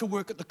love to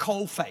work at the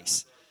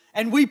coalface.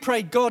 And we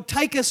prayed, God,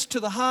 take us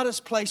to the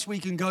hardest place we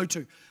can go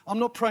to. I'm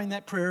not praying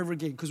that prayer ever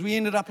again because we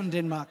ended up in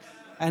Denmark,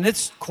 and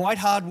it's quite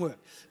hard work.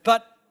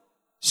 But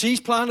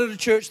she's planted a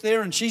church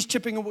there and she's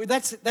chipping away.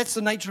 That's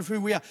the nature of who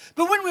we are.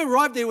 But when we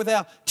arrived there with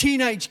our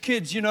teenage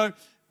kids,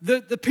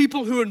 the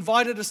people who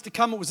invited us to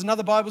come, it was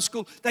another Bible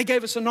school, they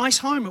gave us a nice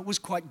home. It was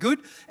quite good.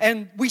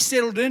 And we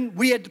settled in.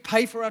 We had to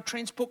pay for our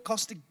transport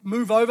costs to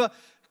move over,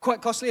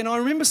 quite costly. And I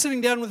remember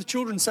sitting down with the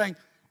children saying,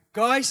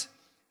 guys,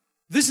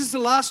 this is the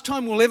last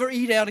time we'll ever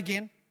eat out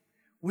again.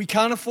 We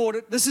can't afford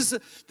it.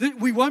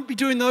 We won't be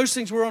doing those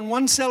things. We're on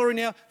one salary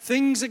now.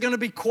 Things are going to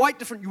be quite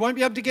different. You won't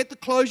be able to get the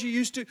clothes you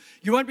used to.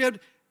 You won't be able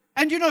to.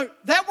 And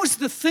that was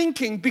the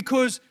thinking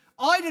because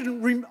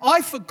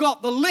I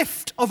forgot the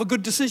lift of a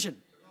good decision.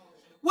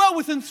 Well,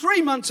 within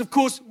 3 months, of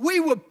course,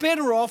 we were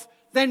better off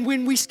than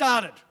when we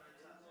started.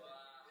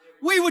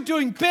 We were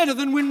doing better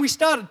than when we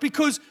started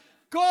because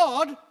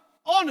God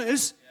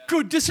honors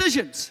good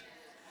decisions.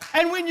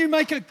 And when you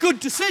make a good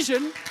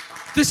decision,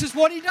 this is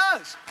what He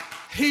does.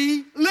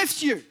 He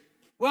lifts you.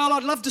 Well,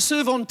 I'd love to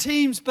serve on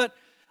teams, but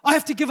I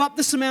have to give up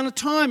this amount of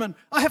time and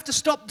I have to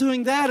stop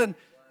doing that and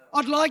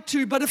I'd like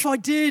to, but if I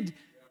did,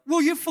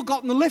 well, you've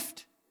forgotten the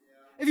lift.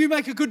 If you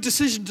make a good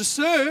decision to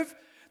serve,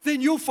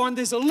 then you'll find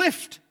there's a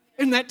lift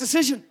in that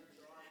decision.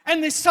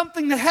 And there's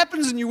something that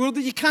happens in your world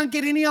that you can't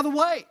get any other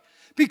way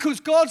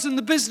because God's in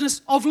the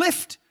business of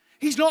lift.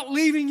 He's not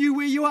leaving you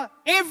where you are.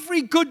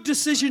 Every good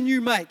decision you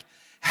make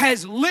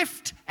has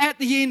lift at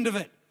the end of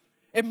it.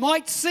 It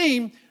might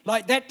seem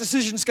like that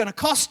decision's going to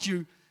cost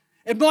you,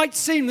 It might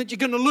seem that you're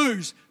going to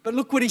lose, but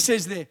look what he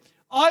says there.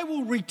 I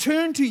will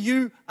return to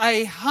you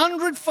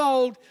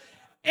 100-fold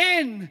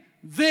in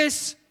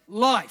this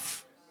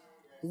life.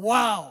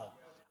 Wow.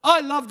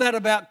 I love that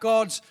about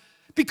God's,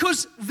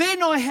 because then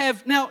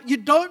now you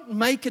don't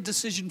make a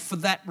decision for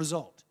that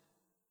result.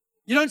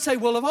 You don't say,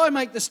 well, if I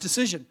make this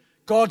decision,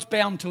 God's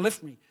bound to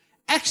lift me.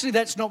 Actually,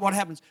 that's not what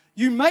happens.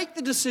 You make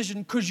the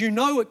decision because you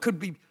know it could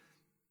be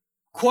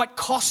quite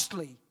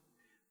costly,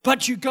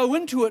 but you go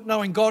into it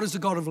knowing God is the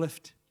God of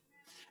lift.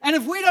 And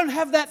if we don't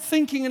have that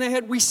thinking in our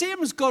head, we see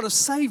him as God as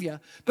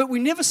Savior, but we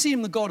never see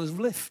him the God of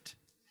lift.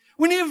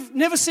 We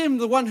never see him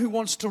the one who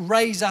wants to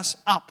raise us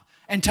up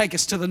and take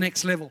us to the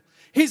next level.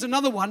 Here's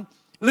another one.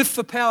 Lift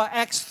for power.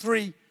 Acts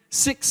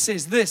 3:6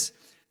 says this.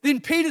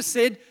 Then Peter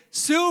said,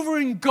 silver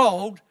and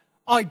gold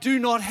I do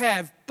not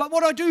have, but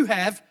what I do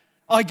have,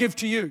 I give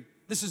to you.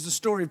 This is the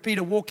story of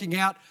Peter walking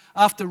out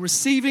after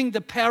receiving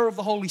the power of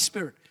the Holy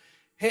Spirit.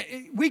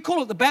 We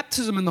call it the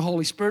baptism in the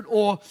Holy Spirit,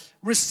 or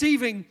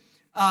receiving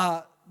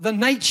the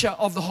nature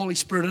of the Holy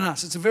Spirit in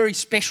us. It's a very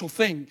special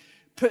thing.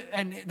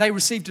 And they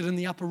received it in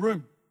the upper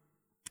room.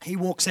 He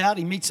walks out,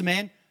 he meets a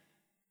man.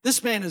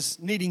 This man is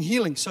needing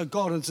healing, so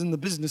God is in the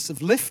business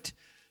of lift.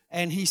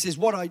 And he says,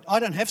 I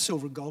don't have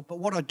silver and gold, but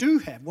what I do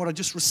have, what I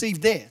just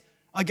received there,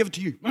 I give it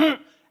to you.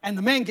 And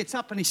the man gets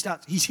up and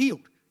he's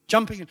healed,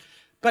 jumping in.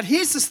 But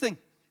here's this thing.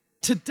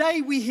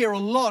 Today we hear a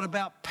lot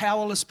about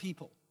powerless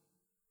people.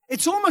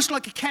 It's almost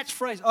like a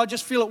catchphrase. I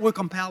just feel at work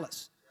I'm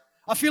powerless.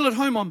 I feel at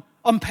home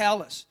I'm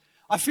powerless.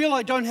 I feel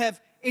I don't have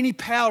any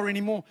power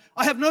anymore.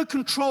 I have no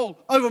control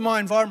over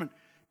my environment.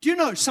 Do you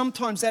know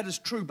sometimes that is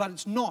true, but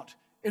it's not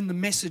in the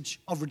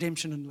message of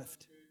redemption and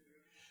lift.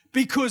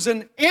 Because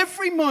in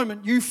every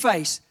moment you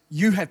face,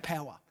 you have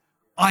power.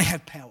 I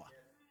have power.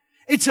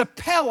 It's a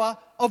power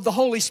of the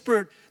Holy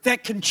Spirit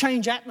that can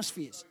change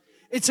atmospheres.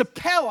 It's a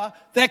power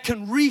that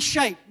can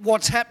reshape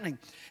what's happening.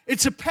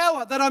 It's a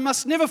power that I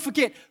must never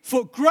forget.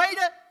 For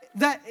greater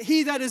that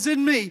he that is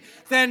in me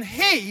than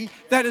he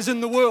that is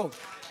in the world.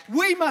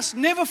 We must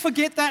never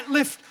forget that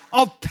lift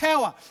of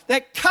power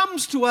that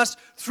comes to us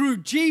through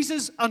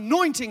Jesus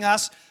anointing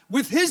us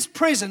with his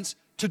presence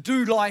to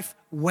do life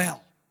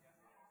well.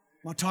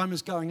 My time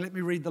is going. Let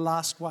me read the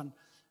last one.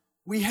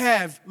 We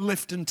have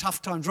lift in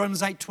tough times.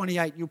 Romans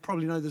 8:28. You'll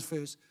probably know this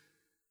verse.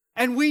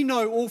 And we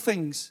know all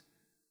things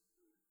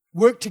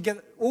work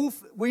together.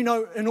 We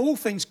know in all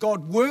things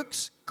God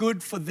works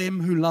good for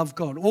them who love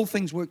God. All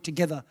things work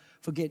together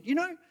for good. You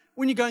know,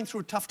 when you're going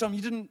through a tough time,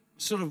 you didn't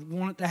sort of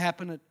want it to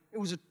happen. It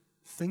was a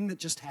thing that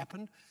just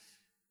happened.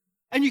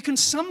 And you can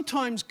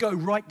sometimes go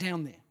right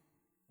down there.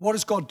 What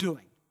is God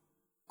doing?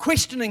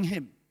 Questioning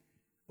him.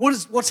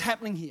 What's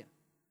happening here?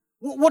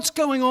 What's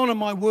going on in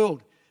my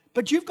world?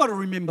 But you've got to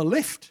remember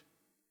lift.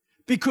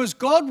 Because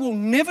God will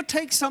never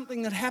take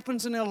something that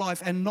happens in our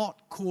life and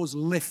not cause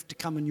lift to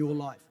come in your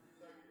life.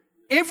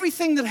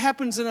 Everything that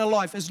happens in our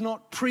life is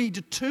not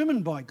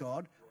predetermined by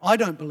God, I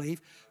don't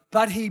believe,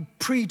 but he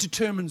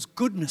predetermines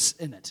goodness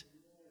in it.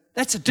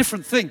 That's a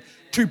different thing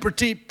to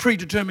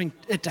predetermining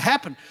it to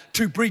happen,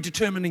 to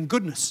predetermining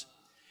goodness.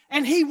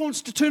 And he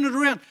wants to turn it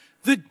around.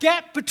 The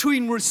gap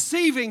between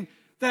receiving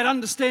that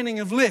understanding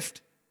of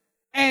lift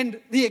and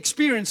the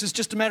experience is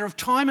just a matter of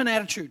time and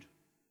attitude.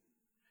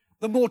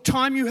 The more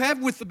time you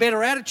have with the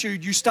better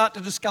attitude, you start to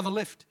discover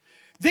lift.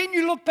 Then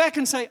you look back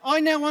and say, I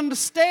now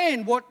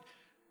understand what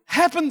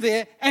happened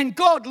there, and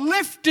God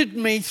lifted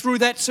me through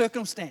that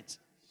circumstance.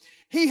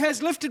 He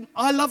has lifted.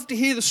 I love to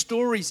hear the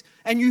stories,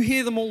 and you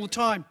hear them all the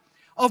time,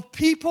 of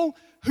people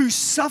who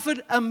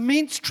suffered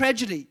immense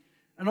tragedy.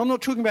 And I'm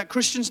not talking about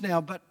Christians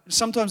now, but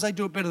sometimes they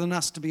do it better than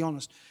us, to be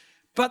honest.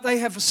 But they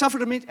have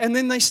suffered immense, and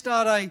then they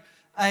start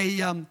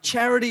a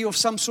charity of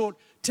some sort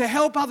to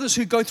help others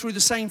who go through the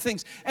same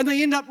things. And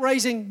they end up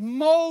raising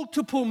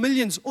multiple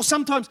millions, or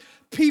sometimes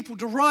people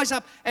to rise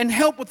up and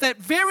help with that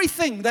very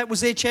thing that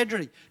was their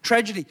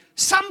tragedy.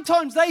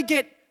 Sometimes they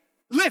get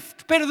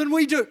lift better than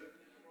we do.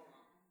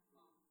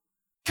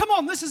 Come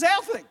on, this is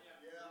our thing.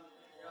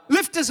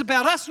 Lift is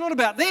about us, not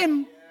about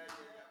them.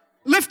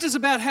 Lift is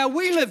about how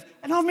we live.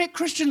 And I've met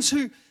Christians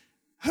who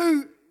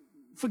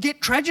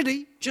forget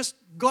tragedy, just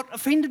got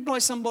offended by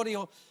somebody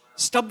or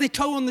stubbed their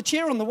toe on the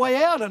chair on the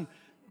way out, and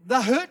they're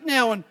hurt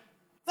now, and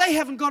they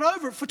haven't got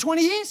over it for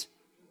 20 years.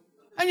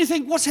 And you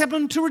think, what's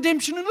happened to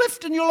redemption and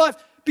lift in your life?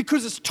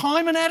 Because it's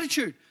time and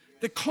attitude.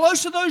 The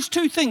closer those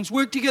two things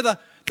work together,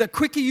 the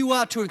quicker you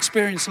are to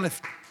experience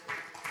lift.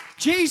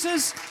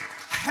 Jesus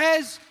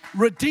has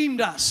redeemed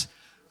us,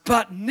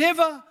 but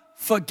never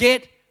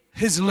forget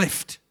his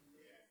lift.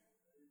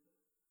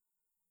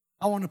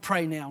 I want to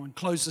pray now and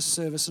close this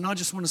service, and I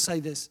just want to say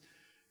this.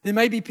 There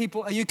may be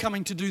people, are you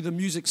coming to do the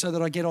music so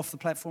that I get off the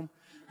platform?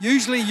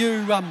 Usually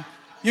you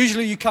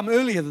come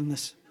earlier than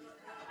this.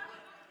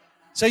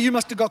 So you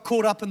must have got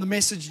caught up in the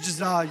message, just,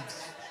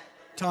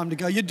 time to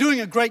go. You're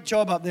doing a great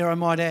job up there, I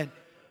might add.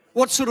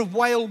 What sort of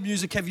whale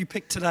music have you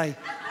picked today?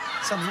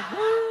 Something,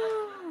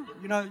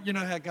 you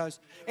know how it goes.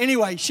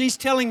 Anyway, she's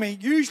telling me,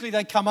 usually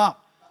they come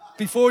up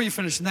before you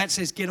finish, and that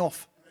says get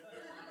off.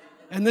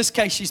 In this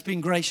case, she's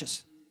been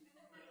gracious.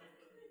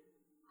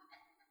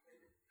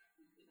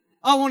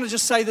 I want to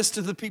just say this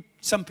to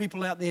some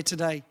people out there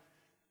today.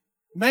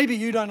 Maybe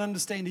you don't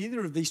understand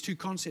either of these two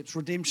concepts,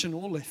 redemption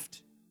or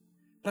lift.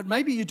 But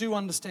maybe you do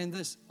understand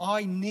this.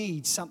 I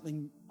need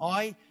something.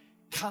 I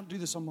can't do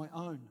this on my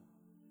own.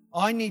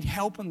 I need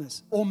help in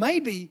this. Or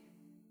maybe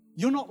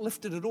you're not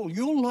lifted at all.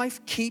 Your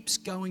life keeps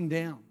going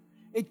down.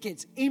 It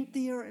gets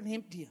emptier and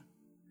emptier.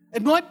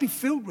 It might be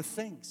filled with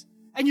things.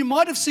 And you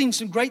might have seen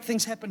some great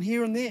things happen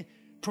here and there.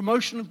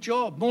 Promotion of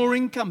job, more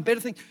income, better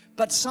things.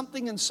 But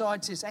something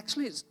inside says,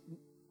 actually,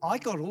 I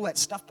got all that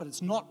stuff, but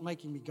it's not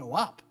making me go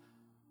up.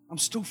 I'm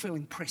still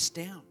feeling pressed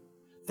down.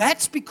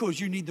 That's because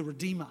you need the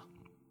Redeemer.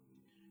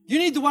 You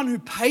need the one who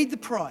paid the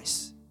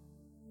price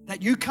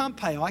that you can't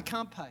pay, I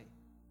can't pay.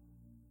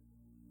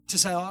 To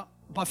say,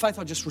 by faith,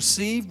 I just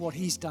receive what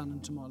He's done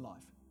into my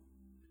life.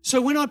 So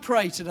when I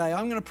pray today,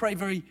 I'm going to pray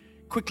very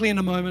quickly in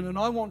a moment, and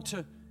I want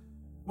to,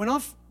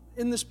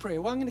 in this prayer,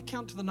 I'm going to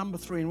count to the number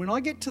 3, and when I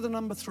get to the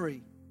number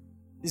 3,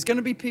 there's going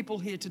to be people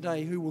here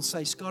today who will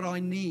say, Scott,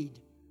 I need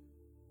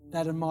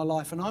that in my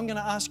life. And I'm going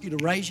to ask you to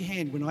raise your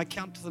hand when I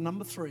count to the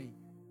number 3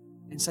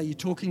 and say, you're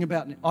talking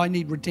about, I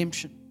need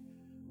redemption.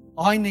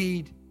 I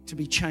need to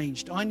be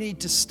changed. I need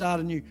to start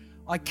anew.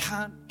 I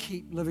can't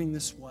keep living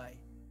this way.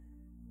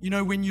 You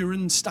know, when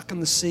you're stuck in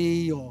the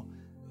sea or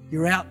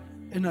you're out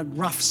in a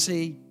rough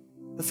sea,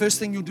 the first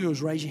thing you'll do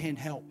is raise your hand,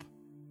 help.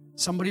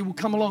 Somebody will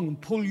come along and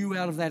pull you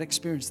out of that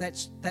experience.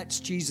 That's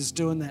Jesus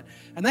doing that.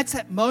 And that's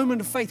that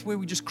moment of faith where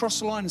we just cross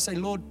the line and say,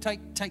 Lord,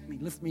 take me,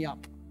 lift me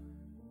up.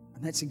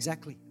 And that's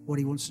exactly what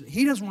He wants to do.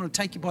 He doesn't want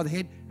to take you by the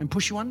head and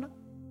push you under.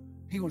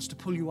 He wants to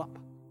pull you up,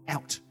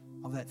 out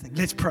of that thing.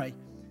 Let's pray.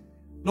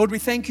 Lord, we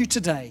thank You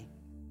today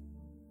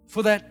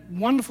for that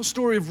wonderful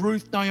story of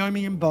Ruth,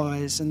 Naomi, and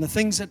Boaz, and the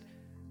things that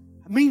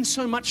mean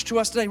so much to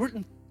us today,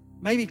 written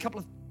maybe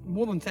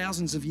more than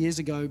thousands of years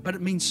ago, but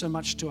it means so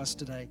much to us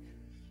today.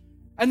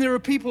 And there are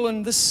people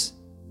in this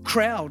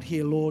crowd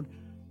here, Lord,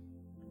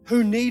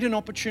 who need an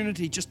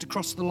opportunity just to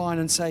cross the line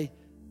and say,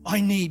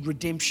 I need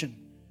redemption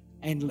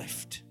and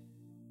lift.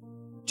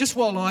 Just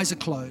while eyes are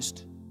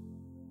closed,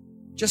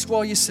 just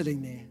while you're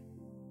sitting there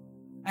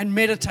and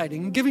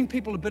meditating and giving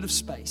people a bit of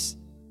space,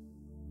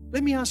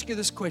 let me ask you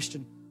this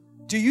question.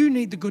 Do you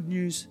need the good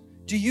news?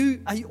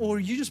 Or are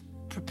you just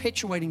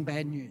perpetuating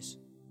bad news?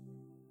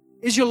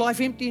 Is your life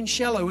empty and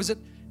shallow?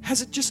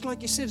 Has it just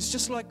like you said, it's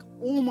just like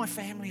all my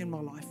family in my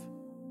life?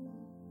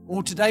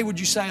 Or today would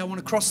you say, I want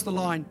to cross the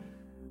line.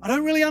 I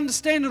don't really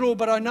understand it all,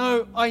 but I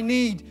know I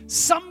need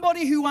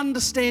somebody who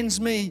understands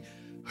me,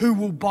 who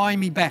will buy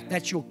me back.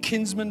 That's your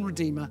kinsman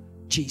redeemer,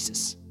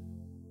 Jesus.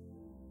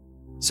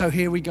 So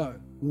here we go.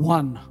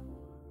 1.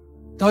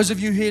 Those of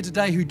you here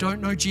today who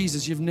don't know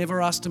Jesus, you've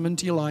never asked Him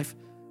into your life,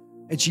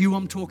 it's you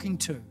I'm talking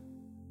to.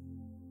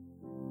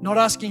 Not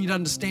asking you to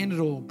understand it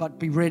all, but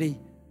be ready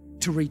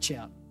to reach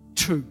out.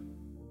 2.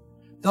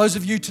 Those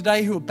of you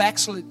today who are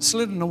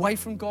backslidden away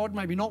from God,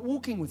 maybe not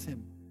walking with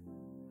Him.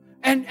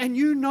 And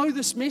you know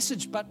this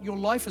message, but your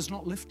life is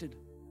not lifted.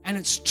 And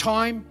it's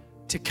time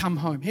to come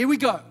home. Here we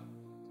go.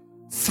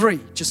 3,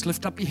 just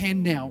lift up your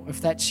hand now if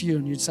that's you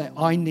and you'd say,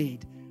 I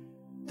need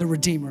the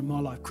Redeemer in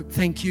my life. Quick,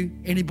 thank you.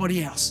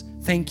 Anybody else?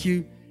 Thank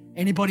you.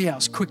 Anybody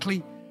else?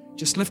 Quickly,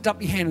 just lift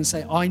up your hand and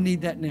say, I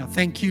need that now.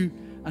 Thank you.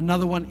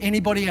 Another one.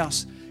 Anybody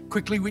else?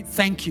 Quickly,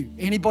 thank you.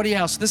 Anybody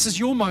else? This is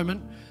your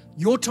moment,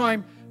 your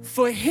time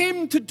for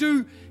Him to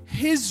do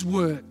His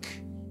work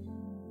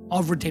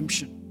of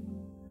redemption.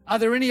 Are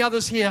there any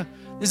others here?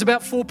 There's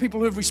about 4 people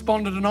who have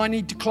responded, and I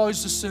need to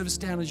close the service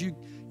down, as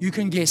you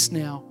can guess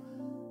now.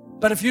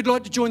 But if you'd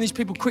like to join these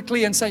people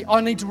quickly and say,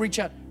 I need to reach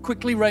out,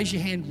 quickly raise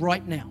your hand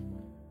right now,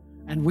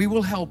 and we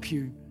will help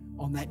you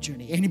on that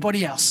journey.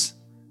 Anybody else?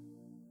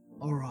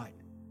 All right.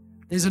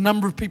 There's a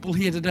number of people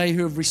here today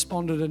who have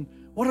responded, and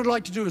what I'd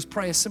like to do is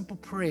pray a simple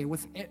prayer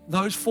with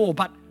those 4,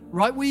 but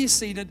right where you're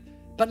seated,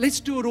 but let's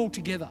do it all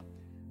together.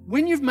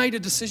 When you've made a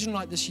decision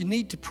like this, you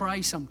need to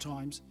pray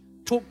sometimes.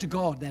 Talk to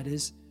God, that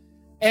is.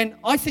 And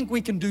I think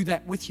we can do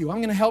that with you. I'm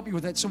going to help you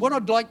with that. So what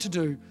I'd like to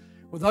do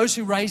with those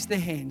who raised their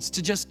hands,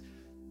 to just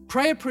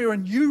pray a prayer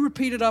and you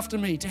repeat it after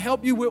me. To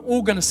help you, we're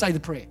all going to say the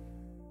prayer.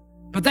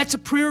 But that's a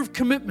prayer of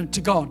commitment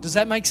to God. Does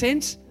that make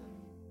sense?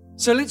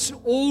 So let's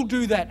all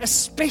do that,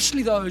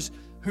 especially those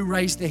who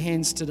raised their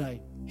hands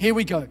today. Here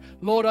we go.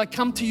 Lord, I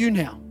come to you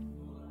now.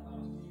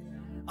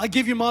 I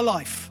give you my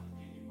life.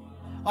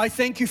 I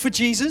thank you for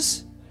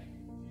Jesus,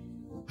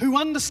 who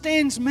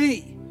understands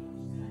me,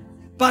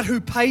 but who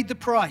paid the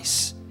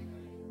price,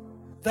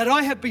 that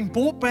I have been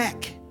bought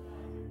back,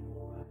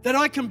 that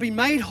I can be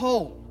made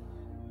whole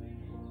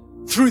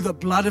through the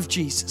blood of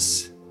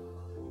Jesus,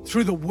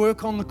 through the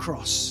work on the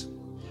cross.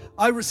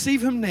 I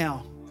receive Him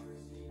now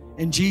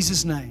in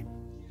Jesus' name.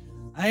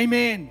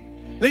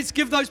 Amen. Let's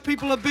give those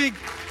people a big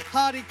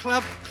hearty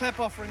clap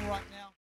offering right now.